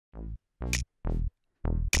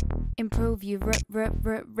Improve your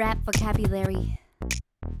rap vocabulary.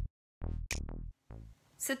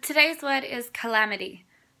 So today's word is calamity.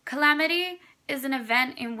 Calamity is an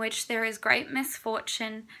event in which there is great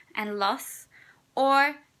misfortune and loss,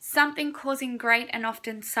 or something causing great and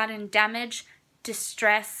often sudden damage,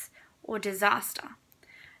 distress, or disaster.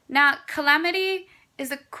 Now, calamity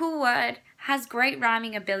is a cool word, has great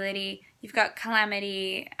rhyming ability. You've got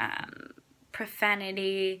calamity,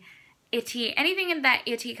 profanity, itty, anything in that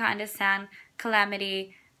itty kind of sound,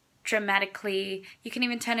 calamity, dramatically. You can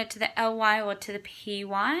even turn it to the ly or to the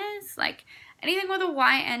py's, like anything with a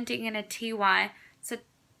y ending in a ty. So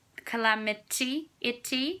calamity,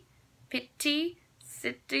 itty, pitty,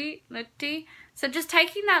 city, litty. So just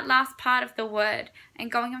taking that last part of the word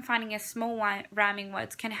and going and finding a small rhyming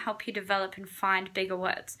words can help you develop and find bigger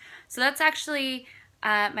words. So that's actually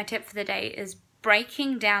my tip for the day, is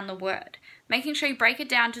breaking down the word. Making sure you break it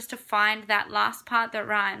down just to find that last part that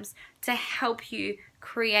rhymes to help you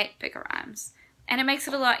create bigger rhymes. And it makes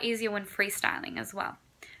it a lot easier when freestyling as well.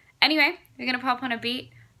 Anyway, we're going to pop on a beat,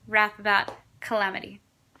 rap about calamity.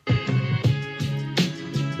 Ooh,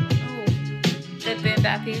 the boom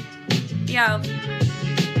bappy. Yo, I'm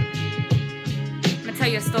going to tell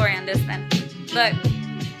you a story on this then. Look.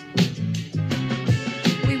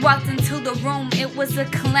 We walked into the room, it was a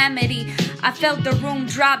calamity. I felt the room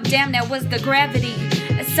drop, damn, that was the gravity.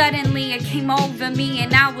 Suddenly it came over me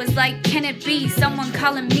and I was like, can it be someone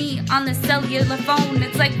calling me on the cellular phone?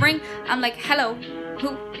 It's like ring, I'm like, hello,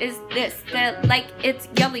 who is this? They're like, it's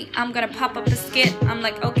Yully, I'm gonna pop up a skit. I'm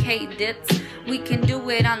like, okay, Beatz, we can do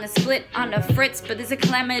it on the split, on the fritz, but there's a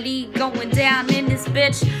calamity going down in this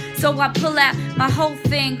bitch. So I pull out my whole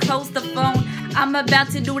thing, close the phone. I'm about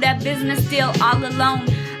to do that business deal all alone.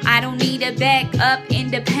 I don't need a backup,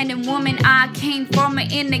 independent woman. I came from her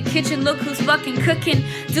in the kitchen. Look who's fucking cooking,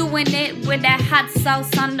 doing it with that hot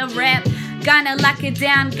sauce on the wrap. Gonna lock it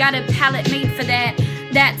down, got a palette made for that.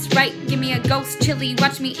 That's right, give me a ghost chili,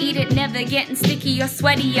 watch me eat it, never getting sticky or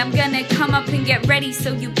sweaty. I'm gonna come up and get ready,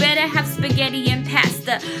 so you better have spaghetti and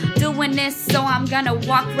pasta. Doing this, so I'm gonna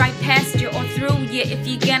walk right past you or through you. If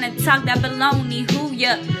you're gonna talk that baloney, who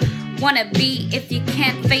ya wanna be? If you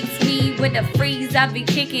can't face me with a freeze, I'll be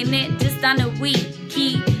kicking it just on a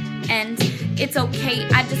weekend. It's okay,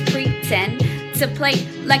 I just pretend to play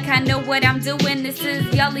like I know what I'm doing. This is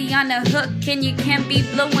Yully on the hook, and you can't be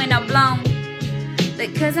blowing or blown.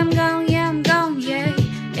 Because I'm gone, yeah.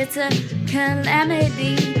 It's a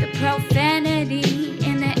calamity, the profanity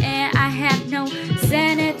in the air. I have no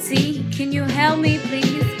sanity. Can you help me,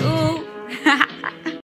 please?